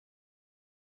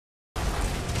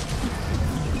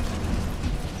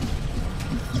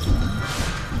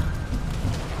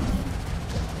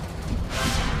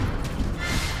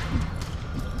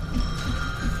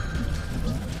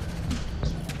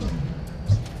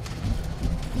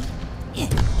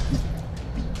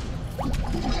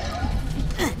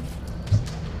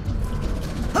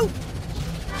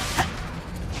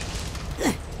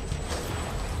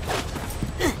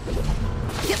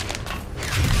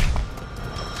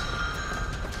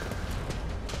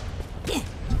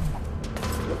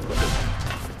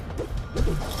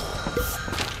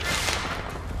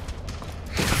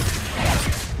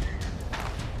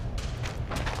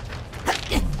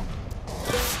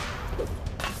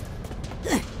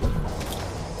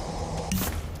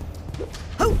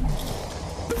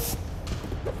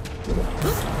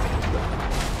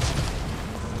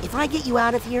I get you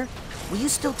out of here, will you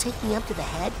still take me up to the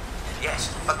head?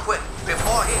 Yes, but quick,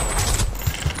 before he...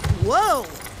 Whoa!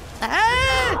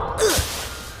 Ah!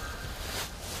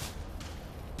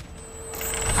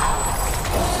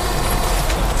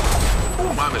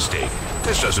 Oh, my mistake.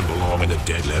 This doesn't belong in the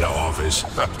dead letter office.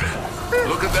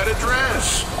 Look at that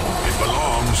address. It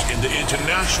belongs in the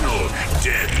International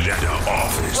Dead Letter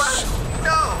Office. What?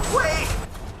 No, wait!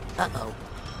 Uh-oh.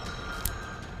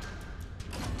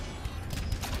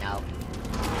 No.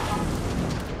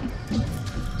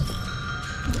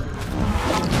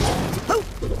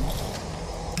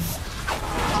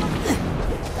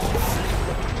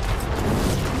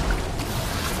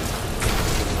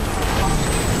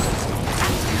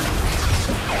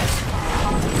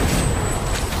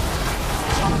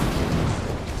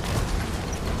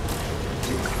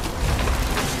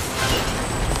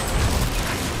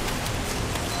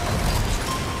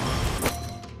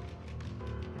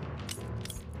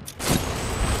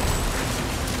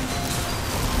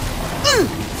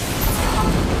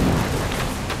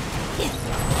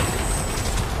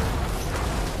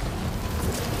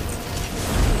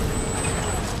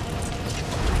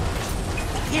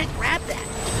 Can't grab that.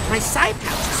 My side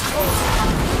pouch is full.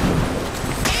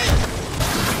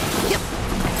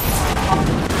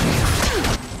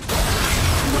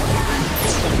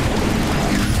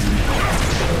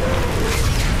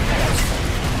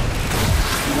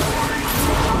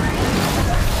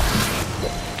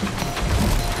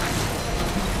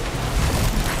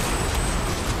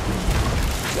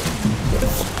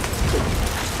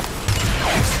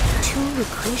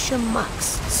 Lucretia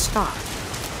Mucks, stop.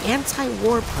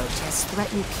 Anti-war protests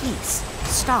threaten peace,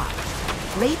 stop.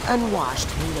 Great Unwashed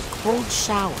need a cold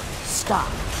shower,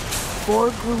 stop. For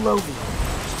Grulovian,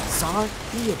 Tsar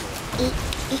Theodore.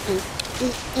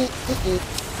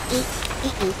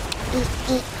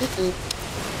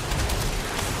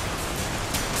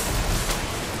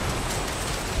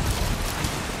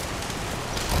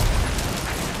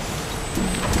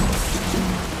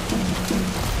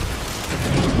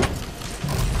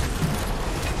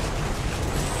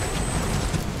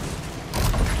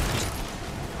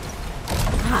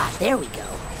 Ah, there we go.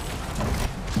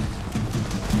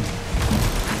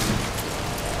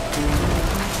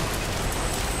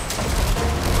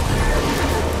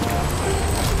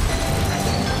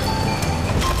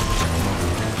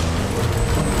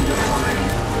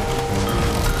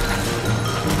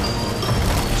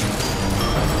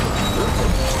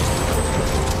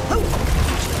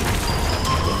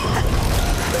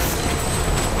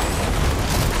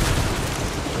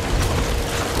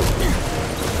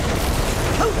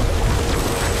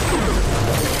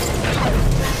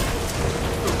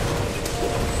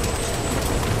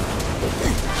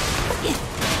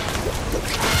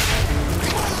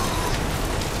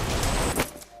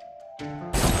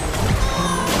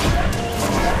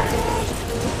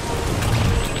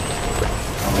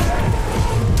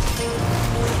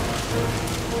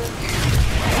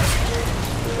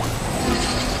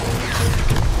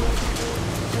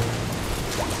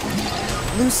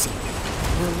 Lucy,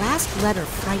 your last letter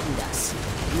frightened us.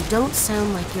 You don't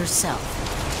sound like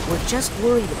yourself. We're just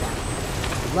worried about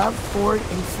you. Love, Ford,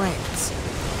 and friends.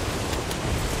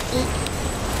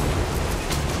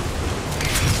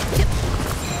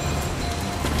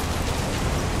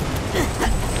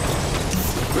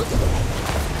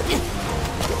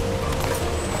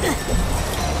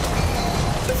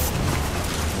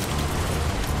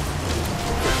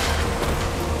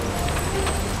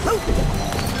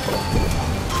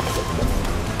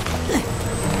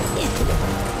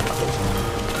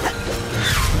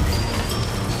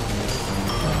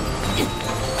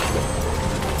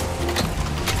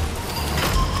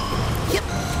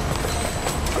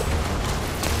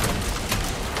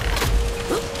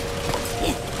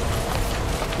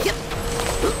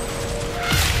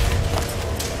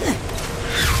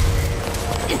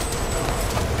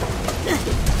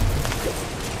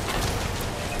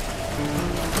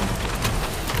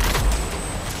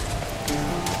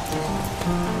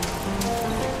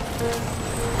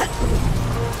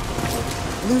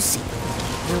 Lucy,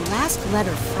 your last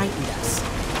letter frightened us.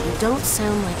 You don't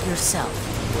sound like yourself.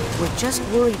 We're just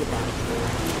worried about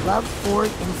you. Love, Ford,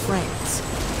 and friends.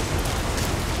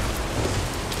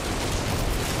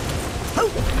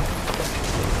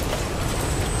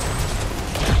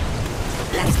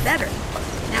 That's better.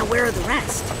 Now where are the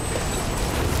rest?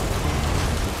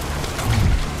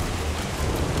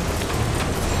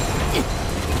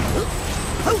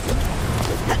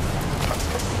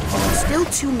 Still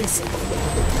two missing.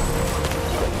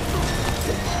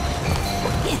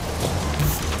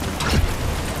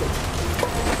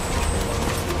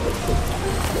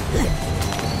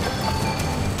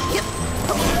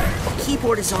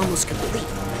 is almost complete.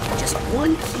 Just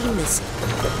one key missing.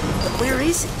 But where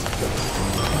is it?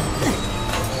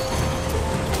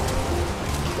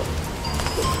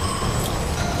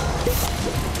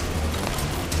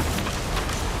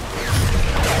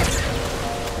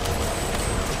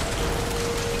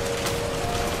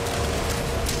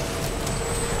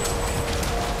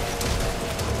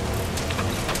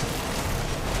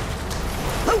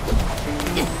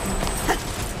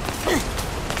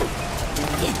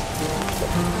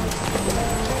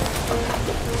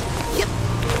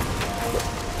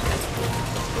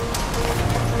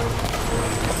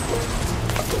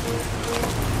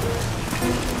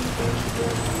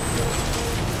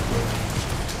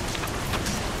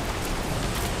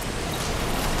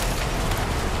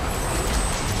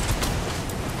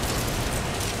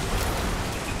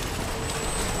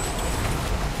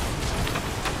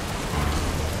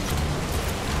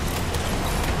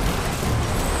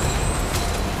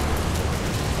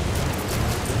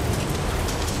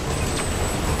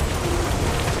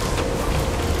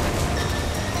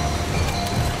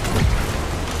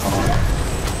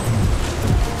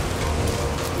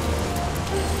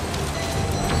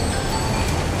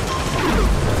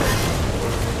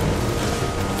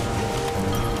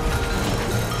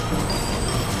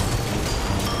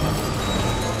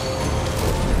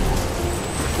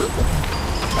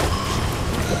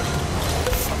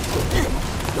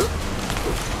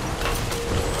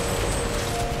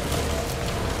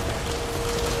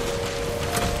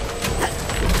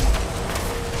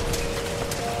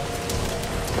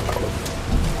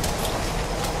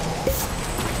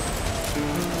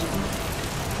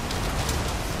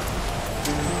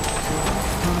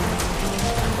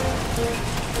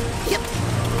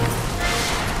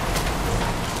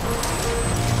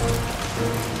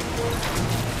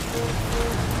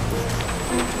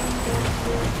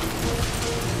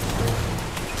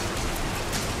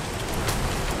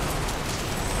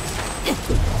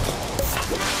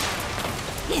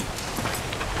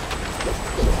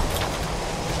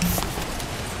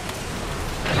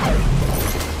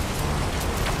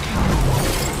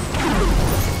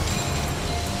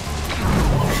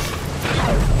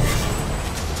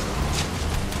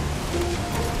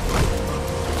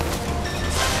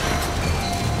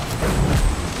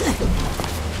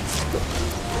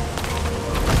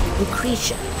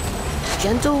 Lucretia,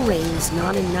 gentle rain's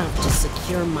not enough to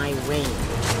secure my reign.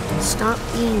 Stop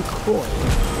being coy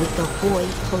with the hoi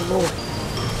polloi.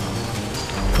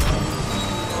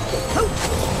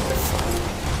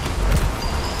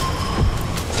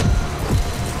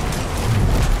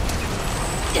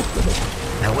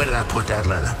 Now, where did I put that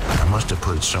letter? I must have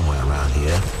put it somewhere around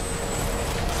here.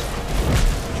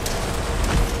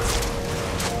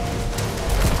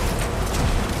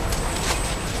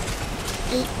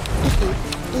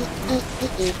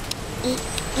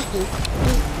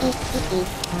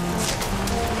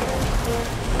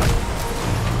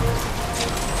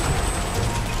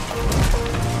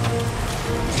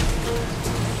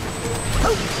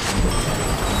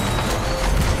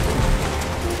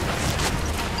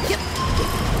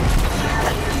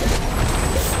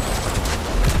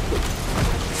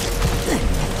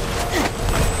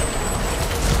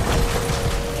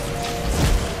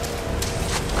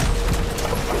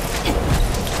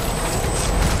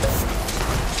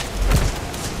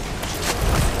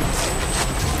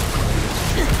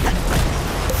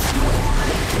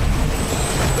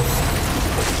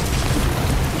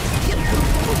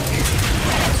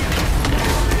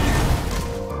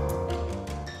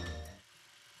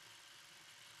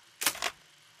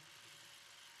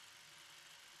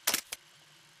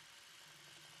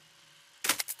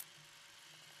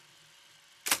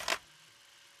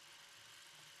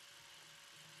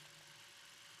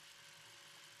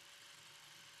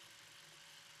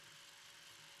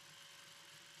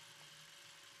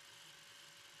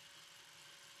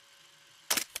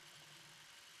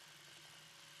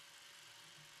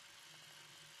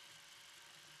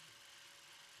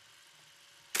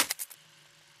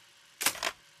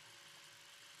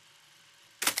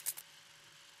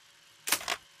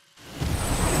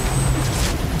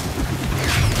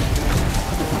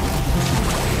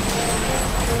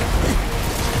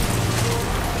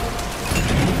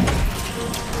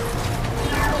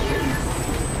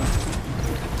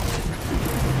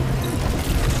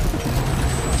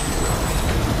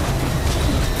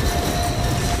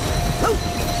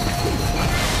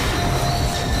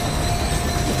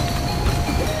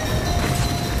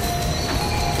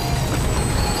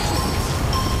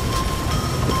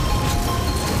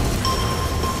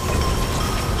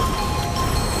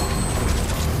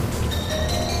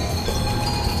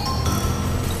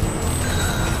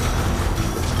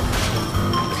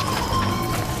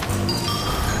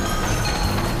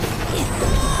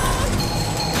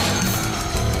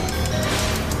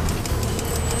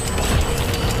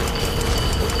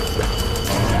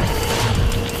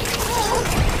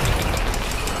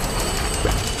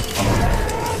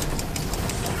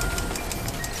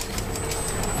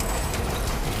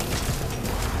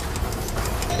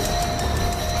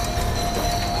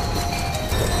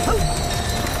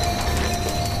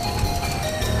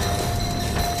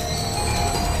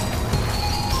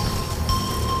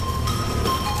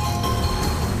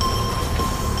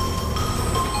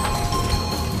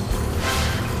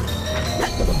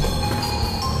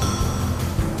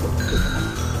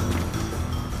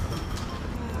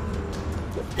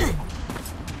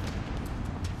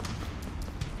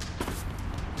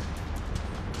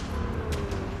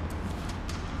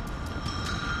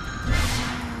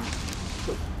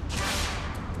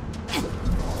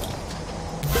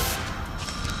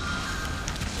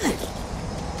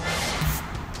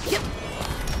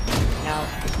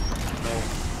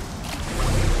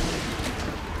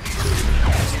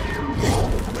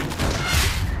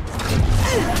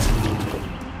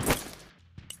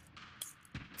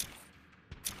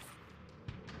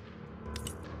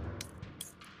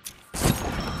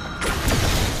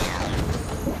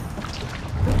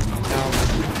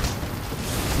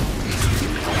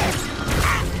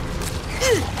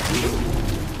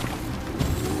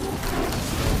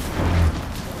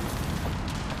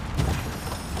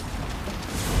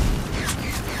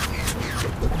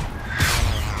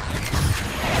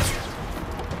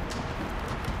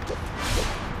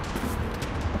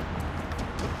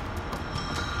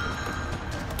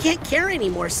 can't carry any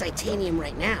more Psychonium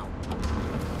right now.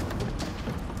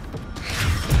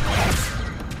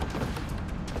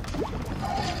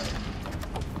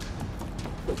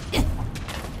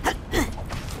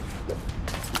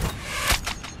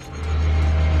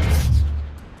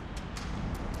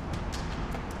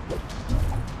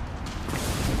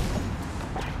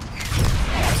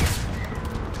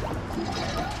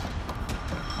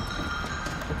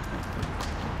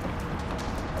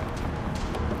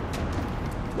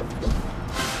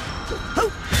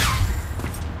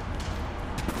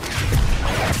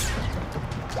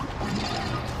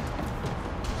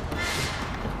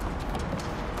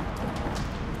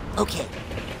 Okay,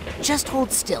 just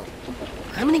hold still.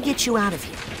 I'm gonna get you out of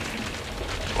here.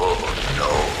 Oh,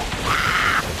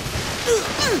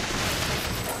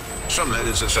 Some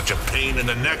letters are such a pain in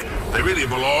the neck, they really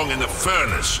belong in the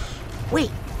furnace.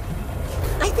 Wait,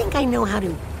 I think I know how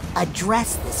to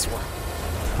address this one.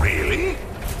 Really?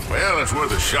 Well, it's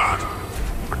worth a shot.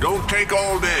 But don't take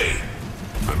all day.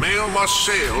 The mail must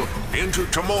sail into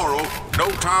tomorrow,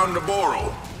 no time to borrow.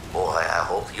 no. Boy, I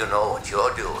hope you know what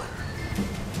you're doing.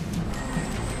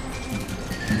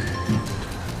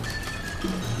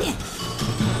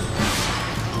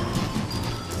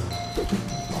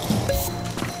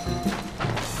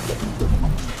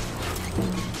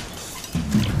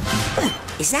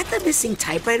 Is that the missing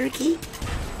typewriter key?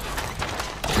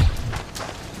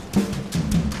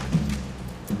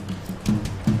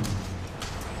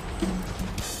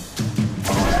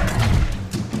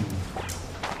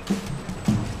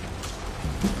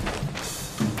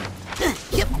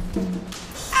 Yep.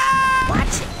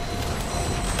 Watch it.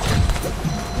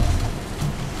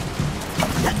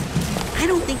 I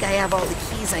don't think I have all the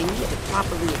keys I need to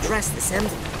properly address this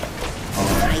envelope.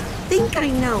 I think I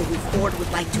know who Ford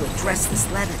would like to address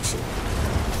this letter to.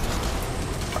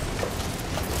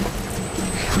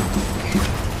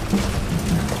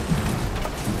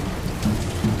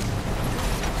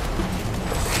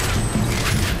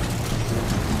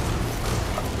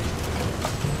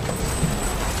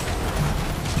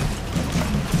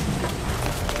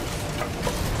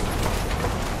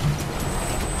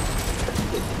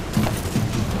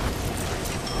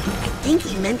 I think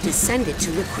he meant to send it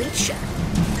to Lucretia.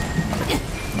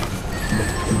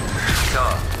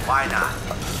 Sure, why not?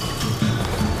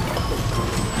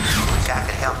 Wish I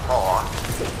could help more.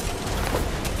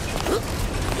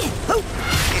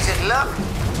 Is it luck?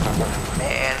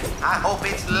 Man, I hope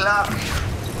it's luck.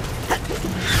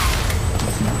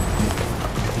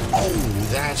 Oh,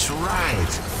 that's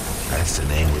right. That's the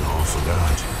name we all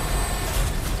forgot.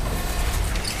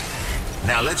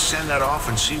 Now let's send that off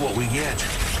and see what we get.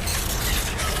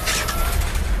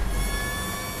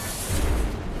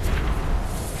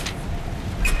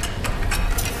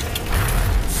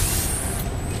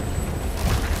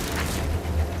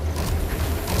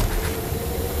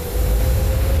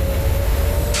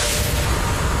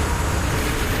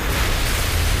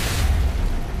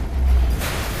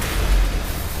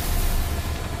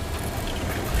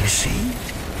 You see?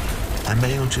 A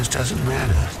mail just doesn't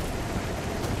matter.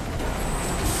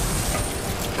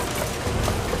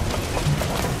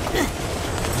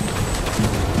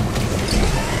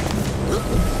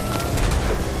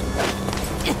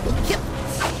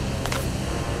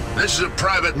 This is a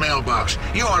private mailbox.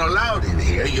 You aren't allowed in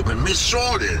here. You've been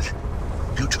missorted.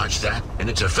 You touch that, and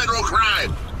it's a federal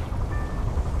crime.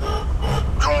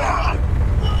 Go on.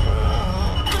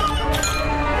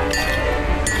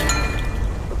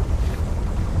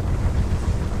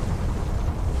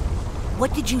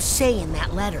 What did you say in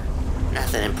that letter?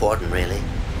 Nothing important, really.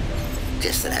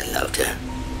 Just that I loved her.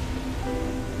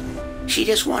 She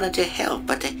just wanted to help,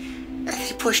 but they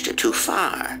pushed her too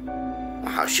far.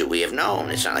 Well, how should we have known?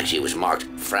 It's not like she was marked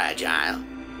fragile.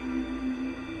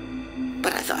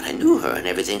 But I thought I knew her and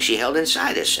everything she held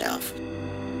inside herself.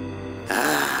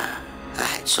 I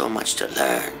had so much to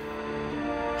learn.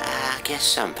 I guess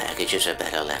some packages are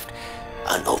better left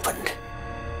unopened.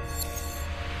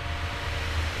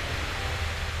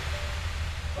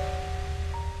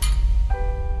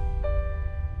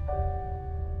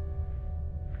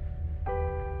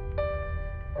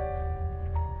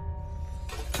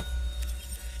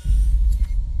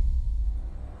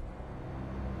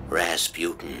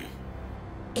 Rasputin.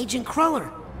 Agent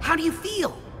Cruller, how do you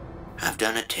feel? I've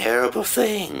done a terrible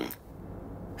thing.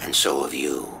 And so have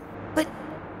you. But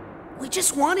we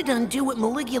just wanted to undo what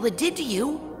Maligula did to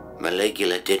you.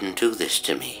 Maligula didn't do this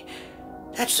to me.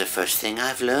 That's the first thing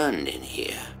I've learned in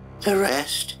here. The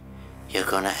rest, you're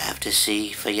gonna have to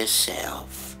see for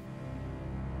yourself.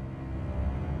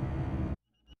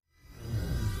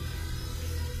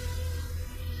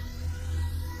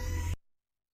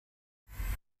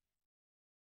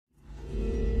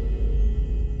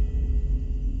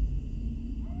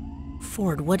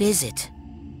 Ford, what is it?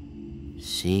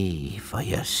 See for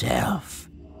yourself.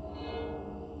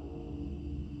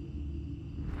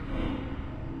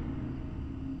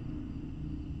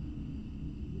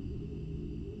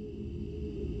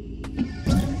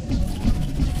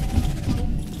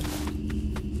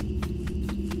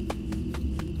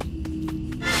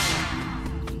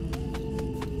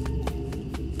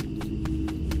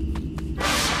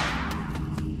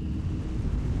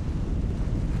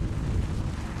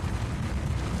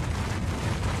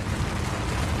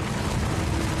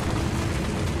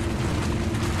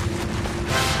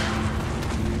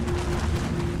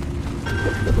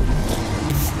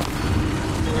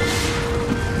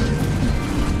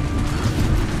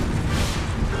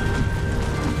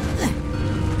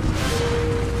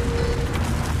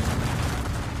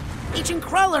 Agent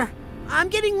Cruller, I'm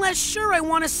getting less sure I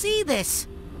want to see this.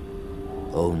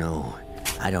 Oh no,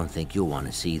 I don't think you'll want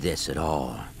to see this at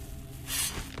all.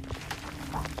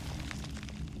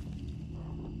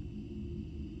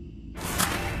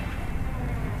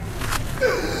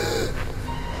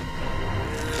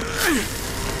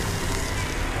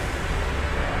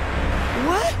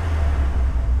 What?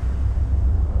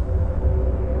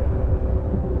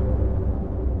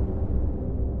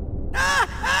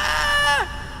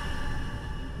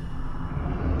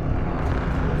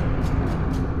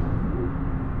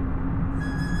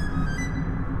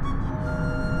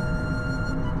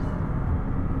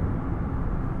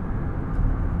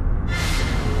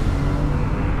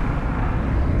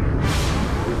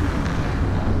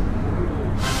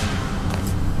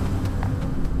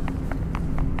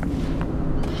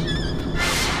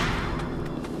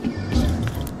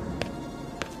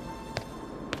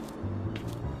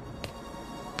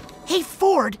 Hey,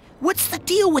 Ford, what's the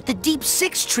deal with the Deep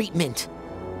Six treatment?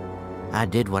 I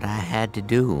did what I had to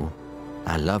do.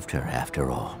 I loved her after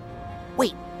all.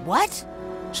 Wait, what?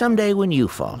 Someday when you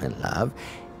fall in love,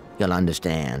 you'll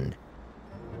understand.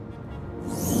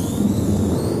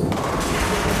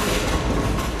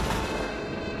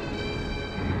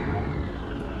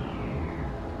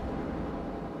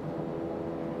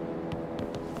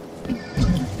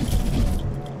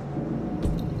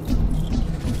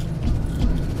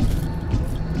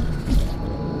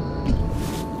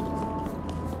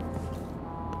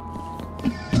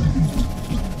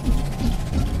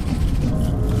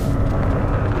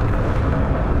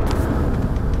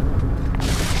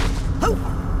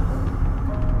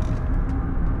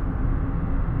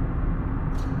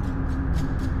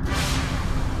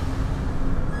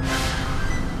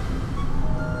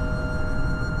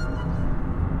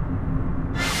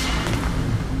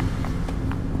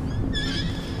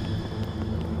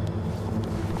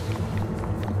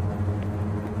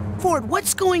 Ford,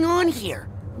 what's going on here?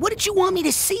 What did you want me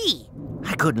to see?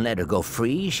 I couldn't let her go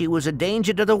free. She was a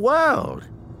danger to the world,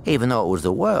 even though it was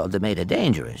the world that made her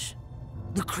dangerous.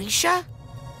 Lucretia?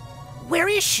 Where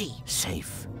is she?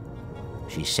 Safe.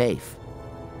 She's safe.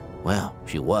 Well,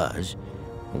 she was.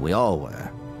 We all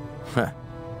were.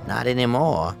 Not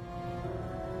anymore.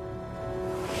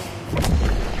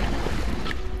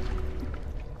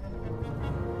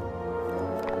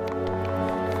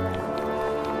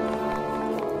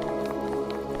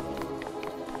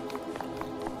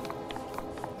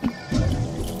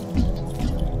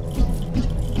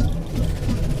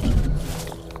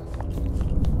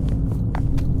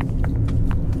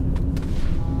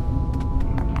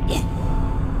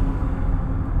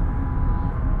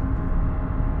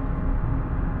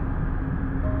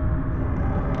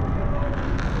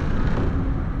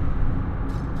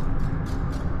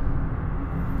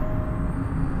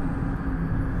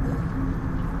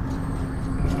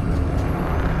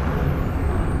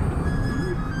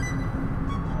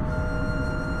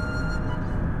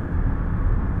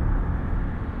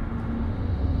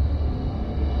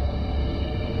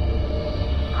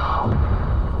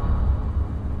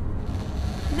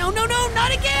 No,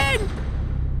 not again!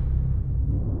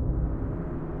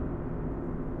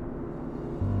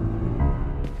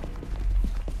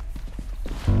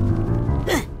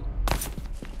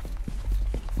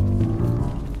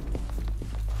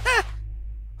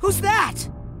 Who's that?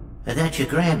 That's your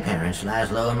grandparents,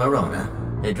 Laszlo and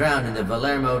Morona. They drowned in the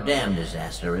Palermo Dam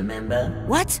disaster, remember?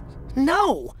 What?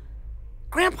 No!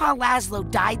 Grandpa Laszlo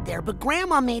died there, but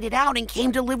Grandma made it out and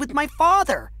came to live with my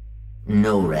father.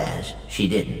 No, Raz, she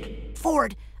didn't.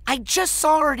 Ford, I just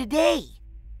saw her today.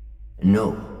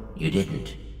 No, you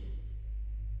didn't.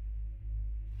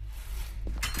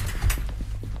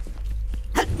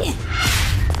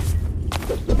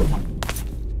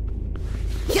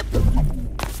 Yep.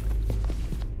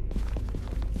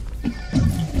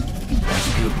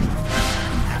 Rasputin,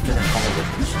 after the call with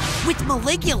us. With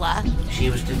Maligula? She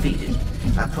was defeated.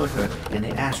 I put her in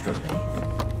the astrolabe,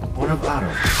 one of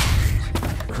Otto's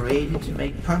machines, created to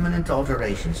make permanent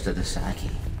alterations to the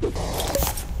psyche.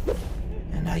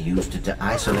 And I used it to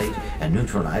isolate and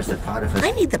neutralize the part of her...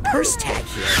 I need the purse tag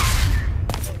here.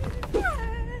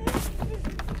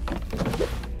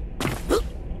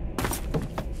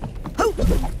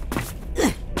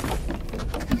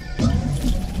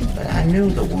 But I knew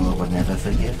the world would never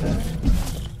forgive her.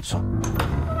 So...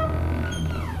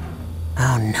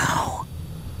 Oh no.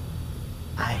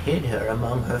 I hid her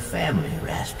among her family,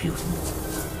 Rasputin.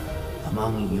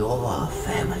 Among your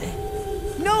family.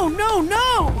 No, no,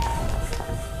 no!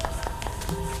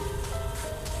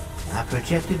 I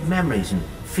projected memories and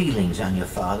feelings on your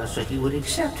father so he would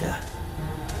accept her.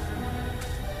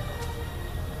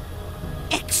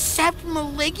 Accept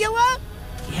Maligula?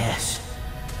 Yes.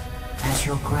 As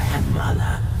your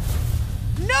grandmother.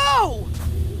 No!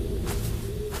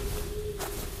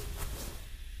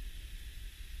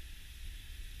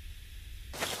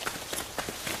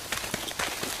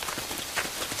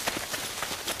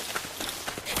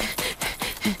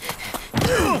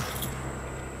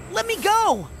 Let me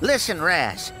go! Listen,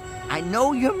 Raz, I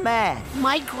know you're mad.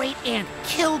 My great-aunt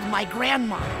killed my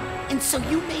grandma, and so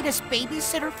you made us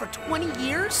babysitter for 20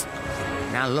 years?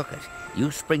 Now look it, you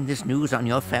spring this news on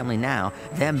your family now,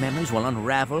 their memories will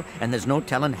unravel, and there's no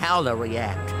telling how they'll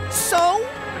react. So?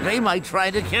 They might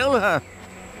try to kill her.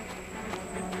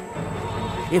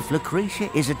 If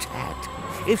Lucretia is attacked,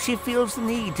 if she feels the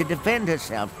need to defend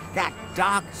herself, that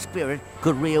dark spirit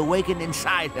could reawaken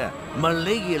inside her.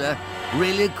 Maligula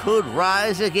really could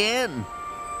rise again.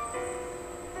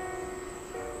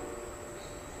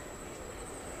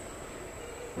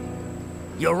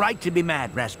 You're right to be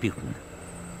mad, Rasputin.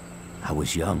 I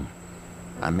was young.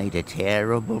 I made a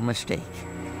terrible mistake.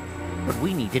 But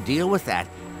we need to deal with that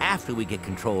after we get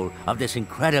control of this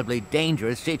incredibly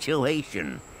dangerous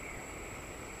situation.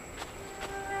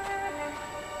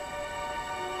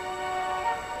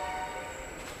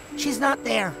 She's not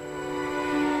there.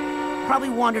 Probably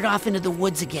wandered off into the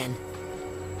woods again.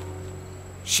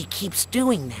 She keeps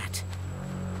doing that.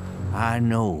 I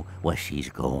know where she's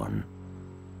going.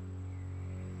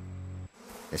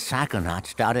 The Psychonauts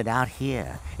started out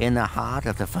here, in the heart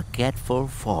of the forgetful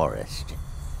forest.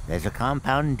 There's a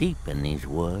compound deep in these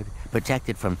woods,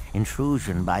 protected from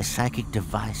intrusion by psychic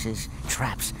devices,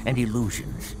 traps, and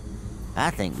illusions.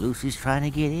 I think Lucy's trying to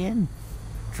get in,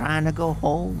 trying to go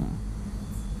home.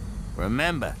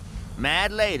 Remember,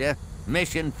 mad later,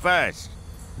 mission first.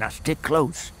 Now stick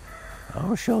close.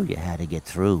 I'll show you how to get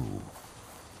through.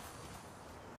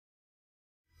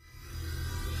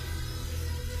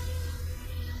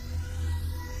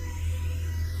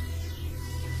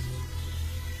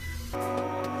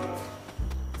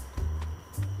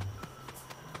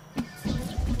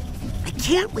 I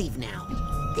can't leave now.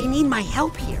 They need my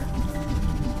help here.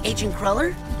 Agent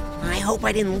Cruller, I hope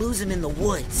I didn't lose him in the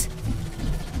woods.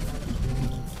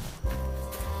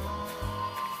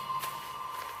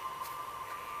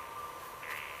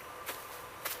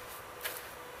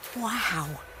 Wow.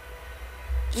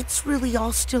 It's really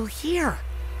all still here.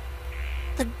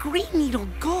 The Green Needle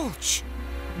Gulch.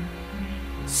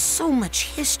 So much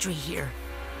history here.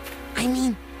 I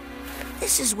mean,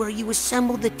 this is where you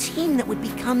assembled the team that would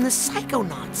become the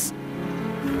Psychonauts.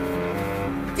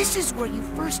 This is where you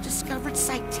first discovered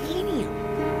Psytanium.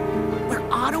 Where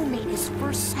Otto made his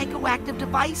first psychoactive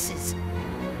devices.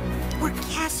 Where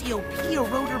Cassiopeia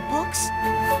wrote her books.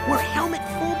 Where Helmut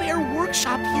Fullbear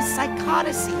workshopped his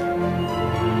psychodicy.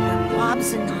 Where Bob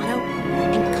Zanato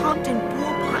and Compton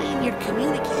Bull pioneered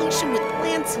communication with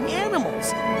plants and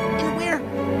animals. And where...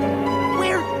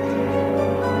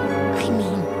 I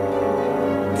mean,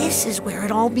 this is where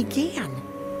it all began.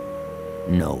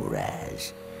 No,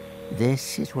 Raz.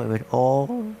 This is where it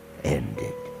all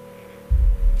ended.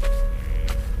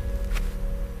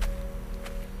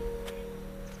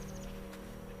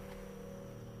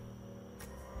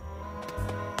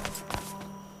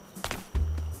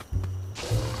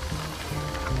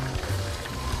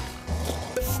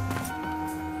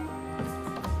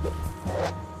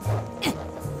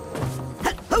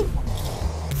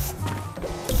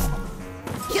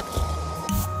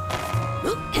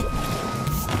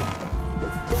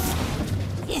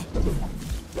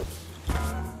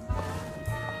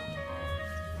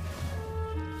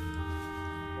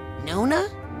 Nona?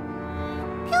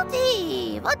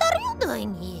 Beauty, what are you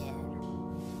doing here?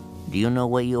 Do you know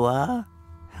where you are?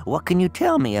 What can you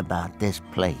tell me about this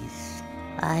place?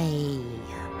 I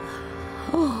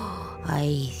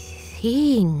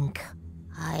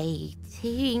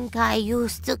think I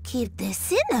used to keep the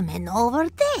cinnamon over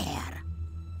there.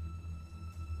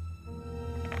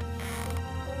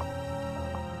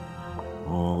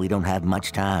 Oh, we don't have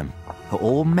much time. Her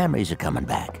old memories are coming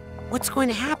back. What's going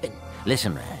to happen?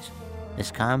 Listen, Raz.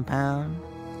 This compound,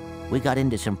 we got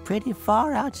into some pretty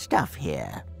far-out stuff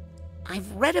here. I've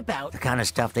read about... The kind of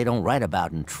stuff they don't write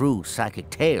about in true psychic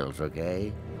tales,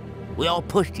 okay? We all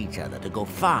pushed each other to go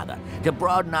farther, to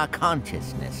broaden our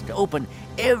consciousness, to open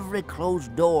every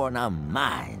closed door in our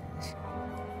minds.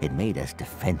 It made us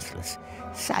defenseless,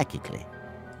 psychically.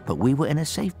 But we were in a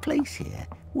safe place here.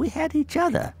 We had each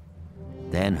other.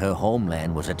 Then her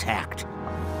homeland was attacked.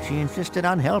 She insisted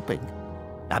on helping.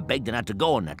 I begged her not to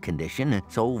go in that condition,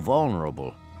 so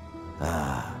vulnerable.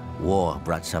 War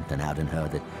brought something out in her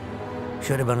that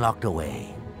should have been locked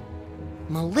away.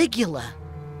 Maligula.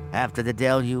 After the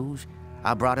deluge,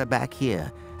 I brought her back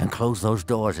here and closed those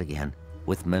doors again,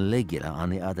 with Maligula on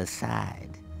the other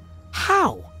side.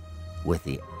 How? With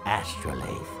the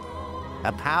astrolabe.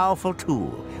 A powerful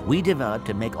tool we developed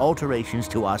to make alterations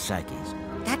to our psyches.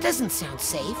 That doesn't sound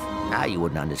safe. Now you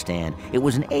wouldn't understand. It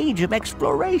was an age of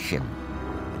exploration.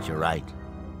 But you're right.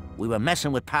 We were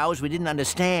messing with powers we didn't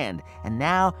understand, and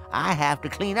now I have to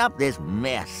clean up this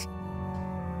mess.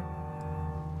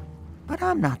 But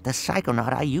I'm not the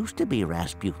psychonaut I used to be,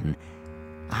 Rasputin.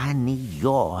 I need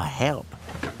your help.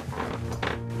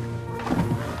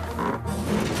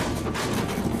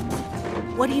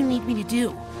 What do you need me to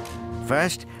do?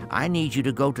 First, I need you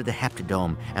to go to the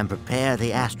Heptadome and prepare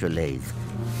the astrolabe.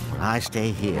 While I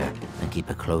stay here and keep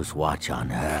a close watch on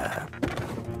her.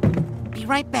 Be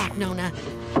right back, Nona.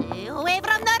 Away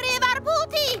from the river,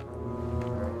 Booty!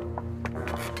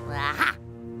 Aha!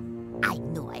 I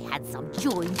knew I had some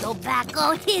chewing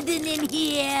tobacco hidden in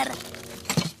here.